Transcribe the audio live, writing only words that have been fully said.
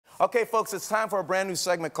Okay, folks, it's time for a brand new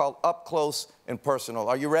segment called Up Close and Personal.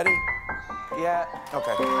 Are you ready? Yeah?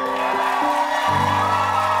 Okay.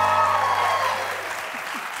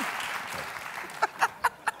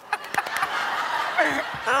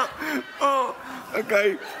 Oh,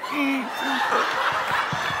 okay.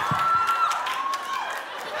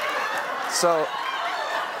 So,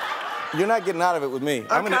 you're not getting out of it with me.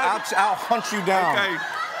 Okay. I'll hunt you down. Okay.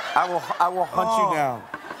 I will hunt you down.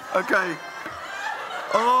 Okay.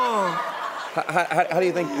 Oh. How do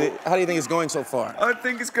you think it's going so far? I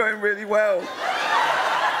think it's going really well.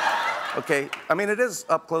 Okay, I mean, it is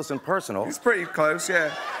up close and personal. It's pretty close,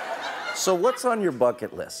 yeah. So what's on your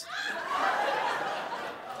bucket list?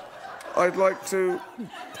 I'd like to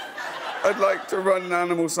run an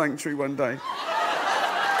animal sanctuary one day.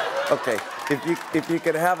 Okay, if you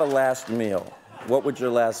could have a last meal, what would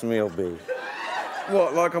your last meal be?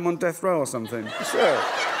 What, like I'm on death row or something? Sure.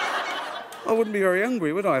 I wouldn't be very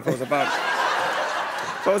hungry, would I, if I was about...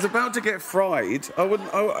 If I was about to get fried, I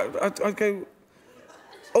wouldn't... I'd go...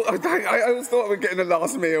 Oh, I always thought we're getting a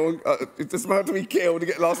last meal, and it's about to be killed to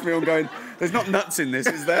get last meal and going, there's not nuts in this,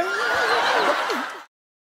 is there?